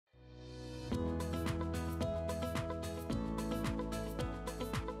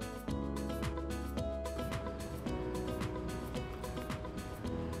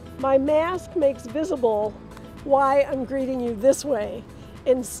My mask makes visible why I'm greeting you this way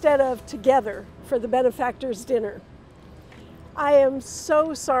instead of together for the Benefactors dinner. I am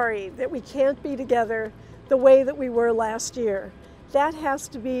so sorry that we can't be together the way that we were last year. That has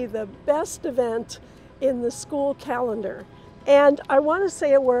to be the best event in the school calendar. And I want to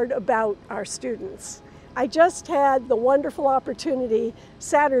say a word about our students. I just had the wonderful opportunity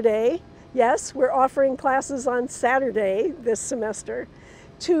Saturday, yes, we're offering classes on Saturday this semester,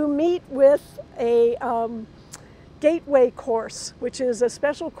 to meet with a gateway course, which is a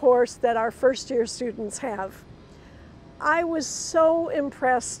special course that our first-year students have. I was so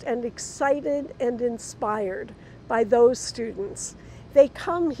impressed and excited and inspired by those students. They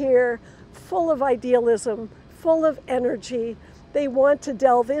come here full of idealism, full of energy. They want to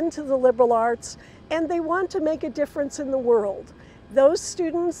delve into the liberal arts, and they want to make a difference in the world. Those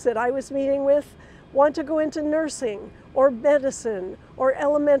students that I was meeting with want to go into nursing or medicine or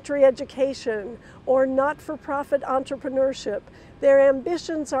elementary education or not-for-profit entrepreneurship. Their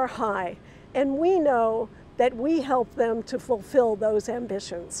ambitions are high, and we know that we help them to fulfill those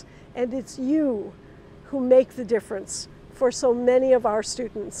ambitions. And it's you who make the difference for so many of our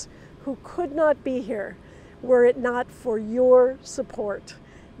students who could not be here were it not for your support.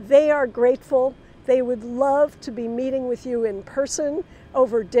 They are grateful. They would love to be meeting with you in person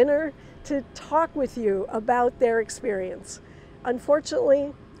over dinner to talk with you about their experience.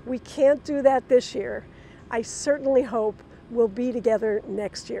 Unfortunately, we can't do that this year. I certainly hope we'll be together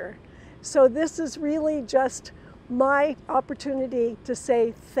next year. So this is really just my opportunity to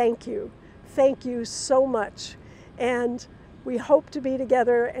say thank you. Thank you so much. And we hope to be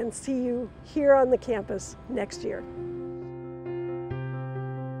together and see you here on the campus next year.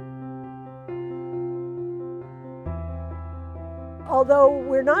 Although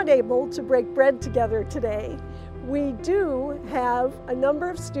we're not able to break bread together today, we do have a number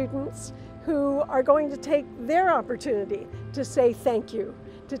of students who are going to take their opportunity to say thank you,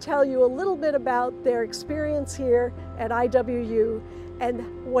 to tell you a little bit about their experience here at IWU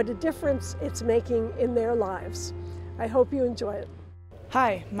and what a difference it's making in their lives. I hope you enjoy it.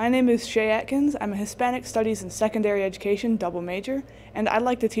 Hi, my name is Shay Atkins. I'm a Hispanic Studies and Secondary Education double major, and I'd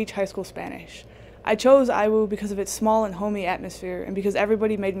like to teach high school Spanish. I chose IWU because of its small and homey atmosphere and because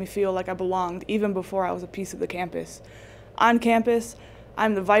everybody made me feel like I belonged even before I was a piece of the campus. On campus,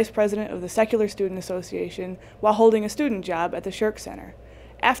 I'm the vice president of the Secular Student Association while holding a student job at the Shirk Center.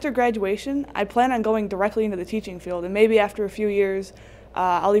 After graduation, I plan on going directly into the teaching field, and maybe after a few years,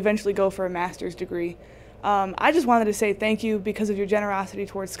 I'll eventually go for a master's degree. I just wanted to say thank you because of your generosity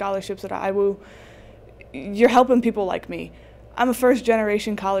towards scholarships at IWU. You're helping people like me. I'm a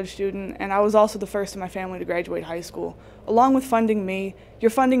first-generation college student, and I was also the first in my family to graduate high school. Along with funding me,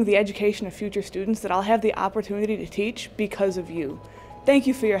 you're funding the education of future students that I'll have the opportunity to teach because of you. Thank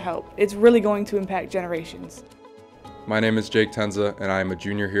you for your help. It's really going to impact generations. My name is Jake Tenza, and I am a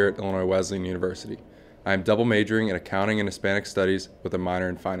junior here at Illinois Wesleyan University. I am double majoring in accounting and Hispanic studies with a minor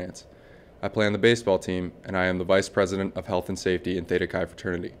in finance. I play on the baseball team, and I am the vice president of health and safety in Theta Chi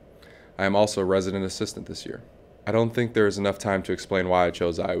fraternity. I am also a resident assistant this year. I don't think there is enough time to explain why I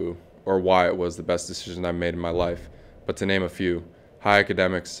chose IWU, or why it was the best decision I've made in my life, but to name a few: high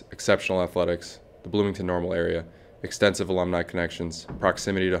academics, exceptional athletics, the Bloomington Normal area, extensive alumni connections,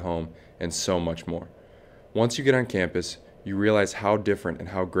 proximity to home, and so much more. Once you get on campus, you realize how different and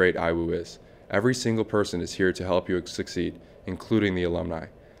how great IWU is. Every single person is here to help you succeed, including the alumni.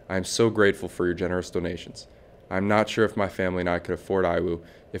 I am so grateful for your generous donations. I'm not sure if my family and I could afford IWU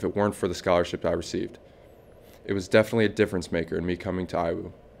if it weren't for the scholarship I received. It was definitely a difference maker in me coming to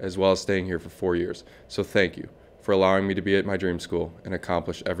IWU, as well as staying here for 4 years, so thank you for allowing me to be at my dream school and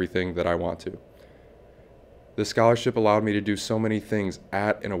accomplish everything that I want to. The scholarship allowed me to do so many things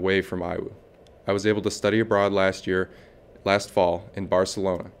at and away from IWU. I was able to study abroad last fall in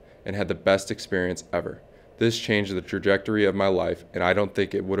Barcelona, and had the best experience ever. This changed the trajectory of my life, and I don't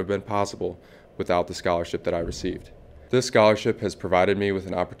think it would have been possible without the scholarship that I received. This scholarship has provided me with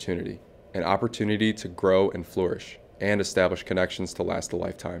an opportunity to grow and flourish, and establish connections to last a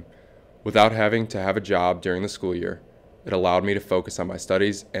lifetime. Without having to have a job during the school year, it allowed me to focus on my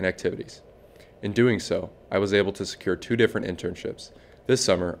studies and activities. In doing so, I was able to secure 2 different internships. This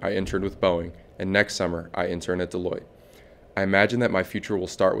summer, I interned with Boeing, and next summer, I interned at Deloitte. I imagine that my future will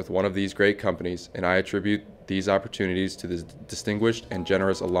start with one of these great companies, and I attribute these opportunities to the distinguished and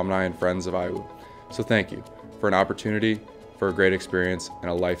generous alumni and friends of IWU. So thank you for an opportunity, for a great experience,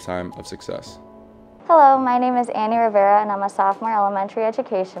 and a lifetime of success. Hello, my name is Annie Rivera, and I'm a sophomore elementary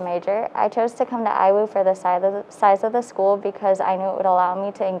education major. I chose to come to IWU for the size of the school because I knew it would allow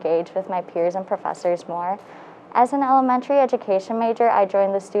me to engage with my peers and professors more. As an elementary education major, I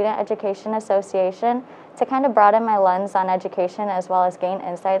joined the Student Education Association to kind of broaden my lens on education as well as gain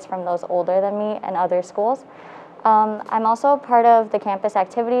insights from those older than me and other schools. I'm also part of the Campus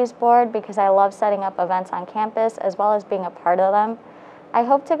Activities Board because I love setting up events on campus as well as being a part of them. I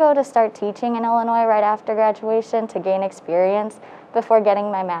hope to start teaching in Illinois right after graduation to gain experience before getting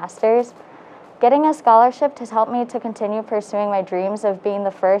my master's. Getting a scholarship has helped me to continue pursuing my dreams of being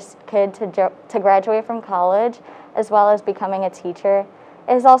the first kid to graduate from college as well as becoming a teacher.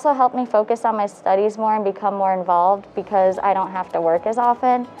 It has also helped me focus on my studies more and become more involved because I don't have to work as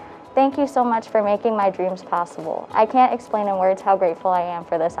often. Thank you so much for making my dreams possible. I can't explain in words how grateful I am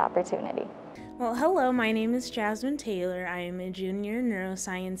for this opportunity. Well, hello, my name is Jasmine Taylor. I am a junior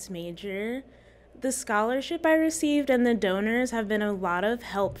neuroscience major. The scholarship I received and the donors have been a lot of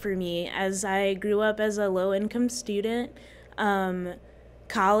help for me as I grew up as a low-income student.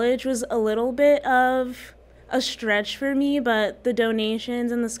 College was a little bit of a stretch for me, but the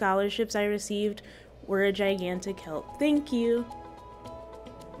donations and the scholarships I received were a gigantic help. Thank you.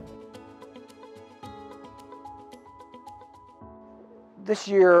 This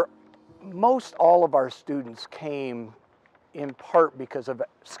year, most all of our students came in part because of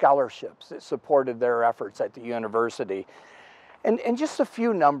scholarships that supported their efforts at the university. And just a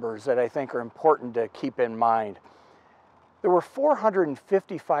few numbers that I think are important to keep in mind. There were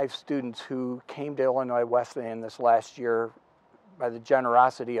 455 students who came to Illinois Wesleyan this last year by the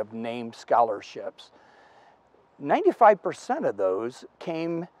generosity of named scholarships. 95% of those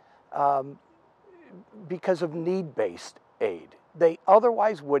came because of need-based aid. They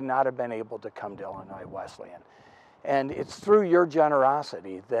otherwise would not have been able to come to Illinois Wesleyan. And it's through your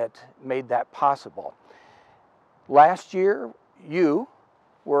generosity that made that possible. Last year, you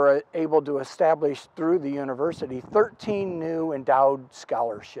were able to establish through the university 13 new endowed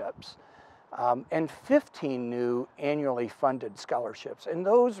scholarships and 15 new annually funded scholarships. And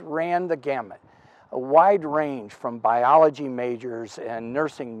those ran the gamut, a wide range from biology majors and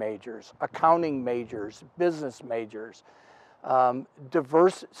nursing majors, accounting majors, business majors,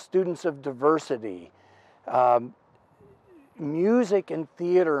 diverse students of diversity, music and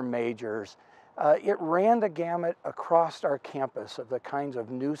theater majors. It ran the gamut across our campus of the kinds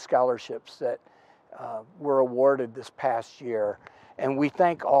of new scholarships that were awarded this past year, and we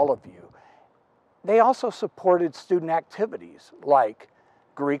thank all of you. They also supported student activities like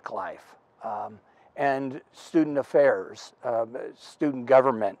Greek life and student affairs, student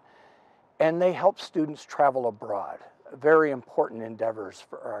government, and they helped students travel abroad. Very important endeavors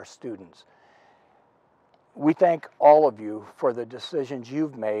for our students. We thank all of you for the decisions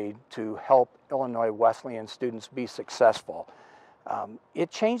you've made to help Illinois Wesleyan students be successful.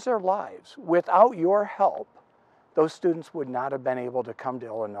 It changed their lives. Without your help, those students would not have been able to come to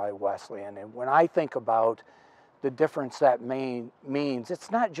Illinois Wesleyan. And when I think about the difference that means,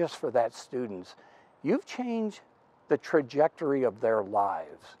 it's not just for that students. You've changed the trajectory of their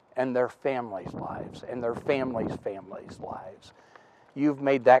lives and their families' lives and their families' lives. You've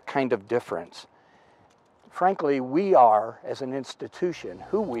made that kind of difference. Frankly, we are, as an institution,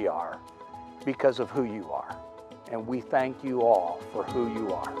 who we are because of who you are. And we thank you all for who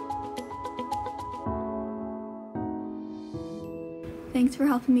you are. Thanks for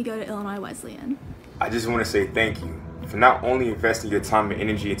helping me go to Illinois Wesleyan. I just want to say thank you for not only investing your time and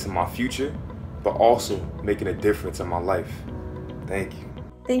energy into my future, but also making a difference in my life. Thank you.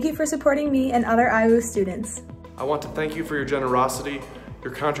 Thank you for supporting me and other IWU students. I want to thank you for your generosity.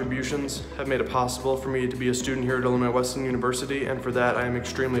 Your contributions have made it possible for me to be a student here at Illinois Wesleyan University, and for that I am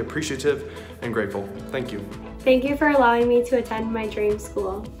extremely appreciative and grateful. Thank you. Thank you for allowing me to attend my dream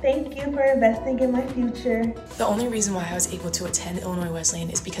school. Thank you for investing in my future. The only reason why I was able to attend Illinois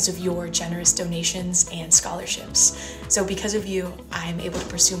Wesleyan is because of your generous donations and scholarships. So because of you, I'm able to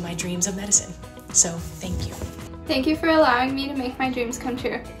pursue my dreams of medicine. So thank you. Thank you for allowing me to make my dreams come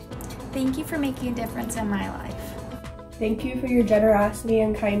true. Thank you for making a difference in my life. Thank you for your generosity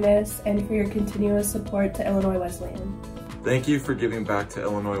and kindness and for your continuous support to Illinois Wesleyan. Thank you for giving back to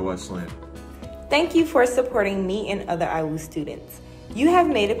Illinois Wesleyan. Thank you for supporting me and other IWU students. You have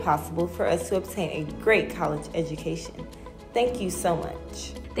made it possible for us to obtain a great college education. Thank you so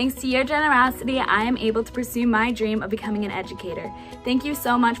much. Thanks to your generosity, I am able to pursue my dream of becoming an educator. Thank you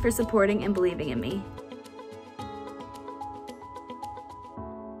so much for supporting and believing in me.